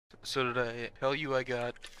So did I tell you I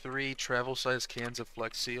got 3 travel-sized cans of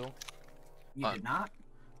Flex Seal? You Uh, did not?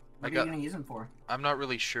 I What are you got. gonna use them for? I'm not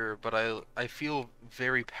really sure, but I feel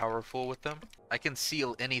very powerful with them. I can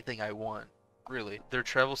seal anything I want. Really. They're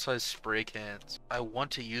travel-sized spray cans. I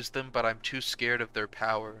want to use them, but I'm too scared of their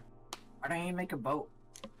power. Why don't you make a boat?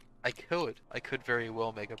 I could. I could very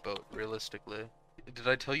well make a boat, realistically. Did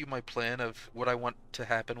I tell you my plan of what I want to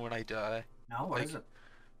happen when I die? No, what is Like, it?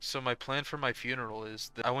 so my plan for my funeral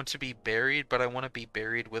is that I want to be buried, but I want to be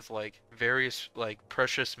buried with like various like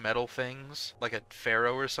precious metal things, like a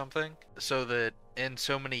pharaoh or something, so that in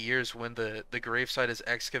so many years when the gravesite is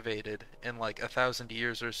excavated in like 1,000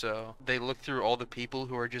 years or so, they look through all the people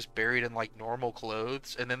who are just buried in like normal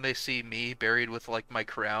clothes, and then they see me buried with like my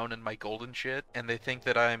crown and my golden shit, and they think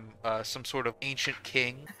that I'm some sort of ancient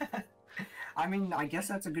king. I mean, I guess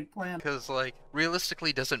that's a good plan. Because like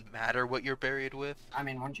realistically, doesn't matter what you're buried with. I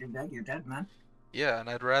mean, once you're dead, man. Yeah, and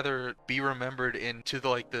I'd rather be remembered into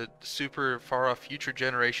the super far off future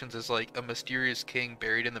generations as like a mysterious king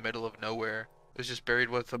buried in the middle of nowhere. Who's just buried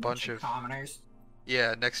with a A bunch bunch of of, commoners.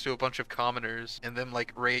 yeah, next to a bunch of commoners, and then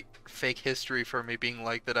like rate fake history for me being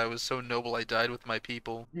like that I was so noble I died with my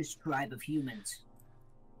people. This tribe of humans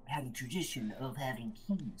had a tradition of having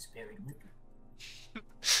kings buried with them.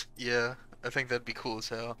 Yeah, I think that'd be cool as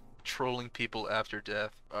hell. Trolling people after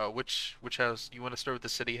death. Which house? You want to start with the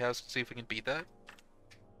city house? See if we can beat that.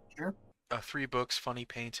 Sure. 3 books, funny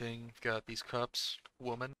painting. We've got these cups,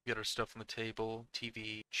 woman. We got our stuff on the table,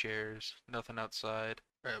 TV, chairs, nothing outside.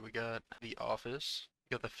 Alright, we got the office.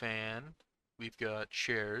 We got the fan. We've got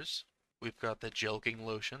chairs. We've got the jelking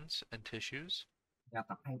lotions and tissues. Got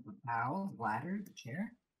the paper towel, ladder, the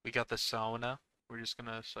chair. We got the sauna. We're just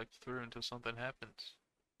gonna cycle through until something happens.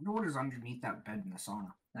 I wonder what is underneath that bed in the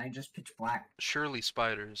sauna. I just pitch black. Surely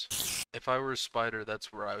spiders. If I were a spider,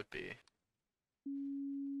 that's where I would be.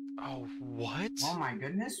 Oh, what? Oh my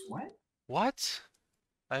goodness, what? What?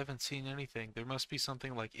 I haven't seen anything. There must be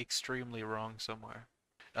something like extremely wrong somewhere.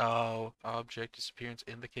 Oh, object disappearance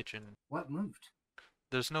in the kitchen. What moved?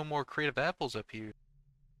 There's no more creative apples up here.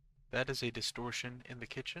 That is a distortion in the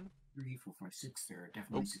kitchen. 3, 4, 5, 6. There are Oh,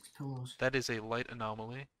 definitely 6 pillows. that is a light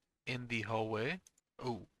anomaly in the hallway.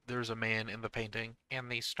 Oh, there's a man in the painting. In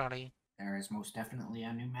the study. There is most definitely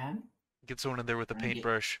a new man. Get someone in there with a Trying to get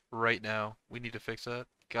paintbrush right now. We need to fix that.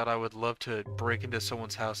 God, I would love to break into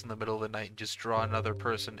someone's house in the middle of the night and just draw another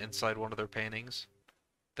person inside one of their paintings.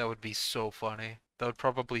 That would be so funny. That would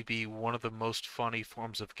probably be one of the most funny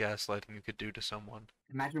forms of gaslighting you could do to someone.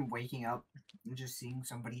 Imagine waking up and just seeing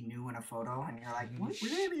somebody new in a photo, and you're like, Mhm. "What were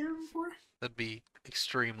they here before?" That'd be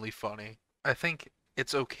extremely funny. I think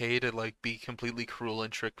it's okay to like be completely cruel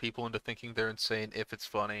and trick people into thinking they're insane if it's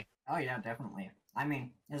funny. Oh yeah, definitely. I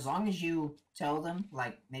mean, as long as you tell them,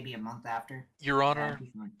 like maybe a month after, Your that'd Honor,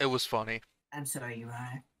 be fine. it was funny. I'm sorry, you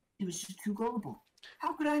he was just too gullible.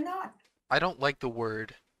 How could I not? I don't like the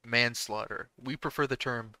word manslaughter. We prefer the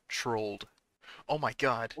term trolled. Oh my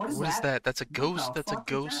god, What is what is that? that? That's a What ghost? the That's a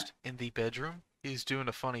fuck is that? ghost in the bedroom? He's doing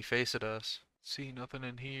a funny face at us. See, nothing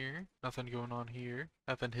in here. Nothing going on here.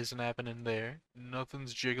 Nothing isn't happening there.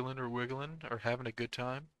 Nothing's jiggling or wiggling or having a good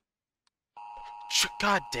time.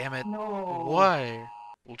 God damn it. No. Why?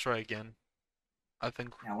 We'll try again. I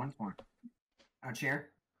think. Yeah, once more. A chair.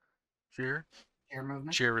 Chair? Chair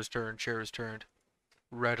movement. Chair is turned. Chair is turned.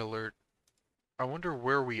 Red alert. I wonder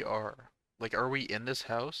where we are. Like, are we in this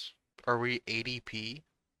house? Are we 80p?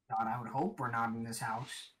 God, I would hope we're not in this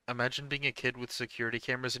house. Imagine being a kid with security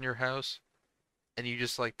cameras in your house, and you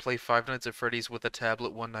just like play Five Nights at Freddy's with a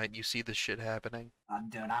tablet one night and you see this shit happening.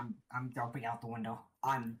 Dude, I'm jumping out the window.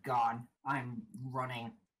 I'm gone. I'm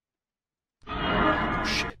running. Oh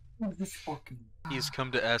shit. This fucking. He's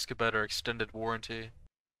come to ask about our extended warranty.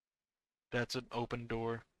 That's an open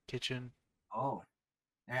door. Kitchen. Oh,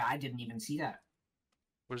 I didn't even see that.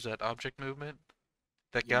 What is that? Object movement?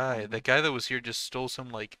 That Yeah, guy. probably. That guy that was here just stole some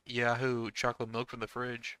like Yahoo chocolate milk from the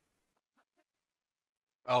fridge.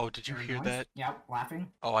 Oh, did you Very hear nice. that? Yep,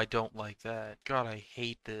 laughing. Oh, I don't like that. God, I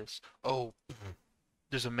hate this. Oh,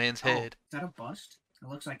 there's a man's Oh, head. is that a bust? It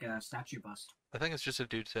looks like a statue bust. I think it's just a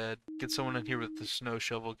dude's head. Get someone in here with the snow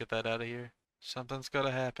shovel, get that out of here. Something's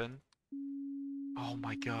gotta happen. Oh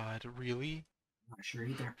my god, really? I'm not sure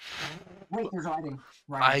either. Wait, there's writing.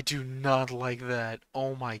 I Writing. do not like that.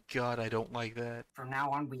 Oh my god, I don't like that. From now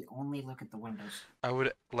on, we only look at the windows. I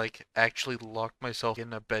would, like, actually lock myself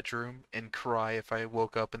in a bedroom and cry if I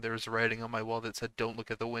woke up and there was writing on my wall that said, "Don't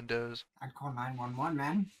look at the windows." I'd call 911,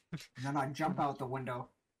 man. And then I'd jump out the window.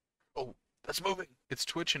 Oh, that's moving! It's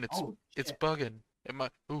twitching, Oh, it's shit. bugging.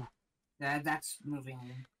 Ooh, That's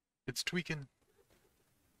moving. it's tweaking.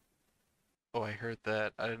 Oh, I heard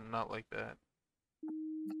that. I did not like that.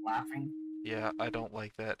 Laughing. Yeah, I don't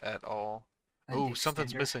like that at all. An Oh,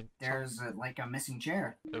 something's extender. missing. There's like a missing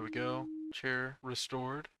chair. There we go. Chair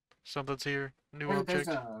restored. Something's here. New There's object.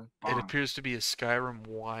 a It bong. appears to be a Skyrim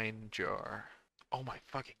wine jar. Oh my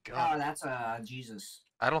fucking god. Oh, that's a Jesus.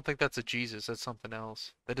 I don't think that's a Jesus, that's something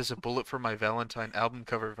else. That is a bullet for my Valentine album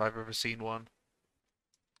cover if I've ever seen one.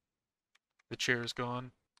 The chair's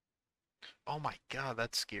gone. Oh my god,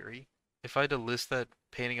 that's scary. If I had to list that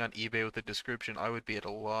painting on eBay with a description, I would be at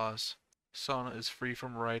a loss. Sauna is free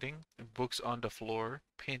from writing. Books on the floor.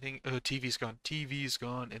 Painting. TV's gone. TV's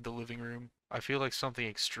gone in the living room. I feel like something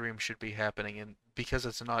extreme should be happening, and because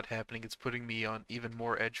it's not happening, it's putting me on even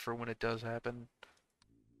more edge for when it does happen.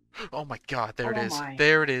 Oh my god, there it Oh is. my.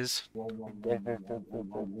 There it is.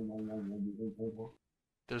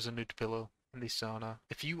 There's a new pillow in the sauna.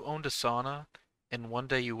 If you owned a sauna and one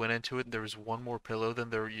day you went into it and there was one more pillow than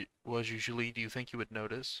there was usually, do you think you would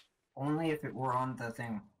notice? Only if it were on the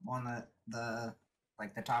thing, on the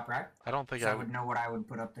like the top rack, I don't think so I I would. would know what I would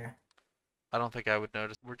put up there. I don't think I would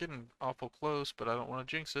notice. We're getting awful close, but I don't want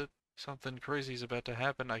to jinx it. Something crazy is about to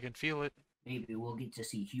happen. I can feel it. Maybe we'll get to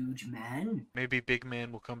see Huge Man. Maybe Big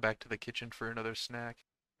Man will come back to the kitchen for another snack.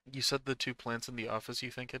 You said the two plants in the office you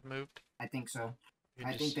think had moved? I think so. You I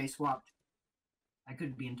think just... they swapped. I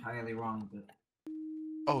could be entirely wrong, but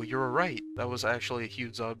Oh, you're right. That was actually a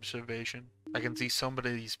huge observation. I can see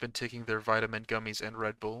somebody's been taking their vitamin gummies and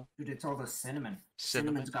Red Bull. dude, it's all the cinnamon.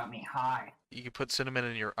 Cinnamon? Cinnamon's got me high. You can put cinnamon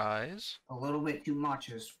in your eyes? A little bit too much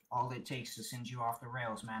is all it takes to send you off the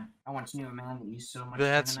rails, man. I once knew a man that used so much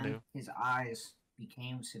That's cinnamon, new. his eyes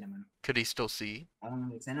became cinnamon. Could he still see?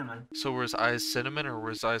 Only cinnamon. So were his eyes cinnamon or were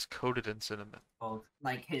his eyes coated in cinnamon? Both.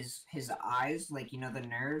 Like his eyes, like you know the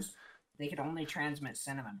nerves, they could only transmit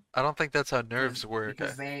cinnamon. I don't think that's how nerves work.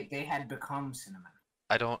 Because they had become cinnamon.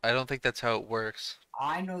 I don't think that's how it works.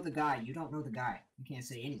 I know the guy. You don't know the guy. You can't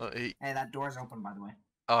say anything. He- Hey, that door's open, by the way.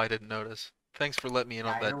 oh, I didn't notice. Thanks for letting me in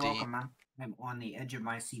on Yeah, that, you're D. welcome, man. I'm on the edge of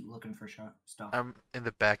my seat looking for stuff. I'm in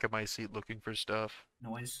the back of my seat looking for stuff.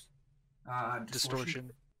 Noise.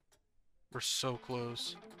 Distortion. We're so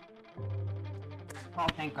close. Oh,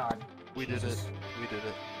 thank God. We did it. Jesus. We did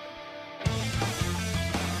it.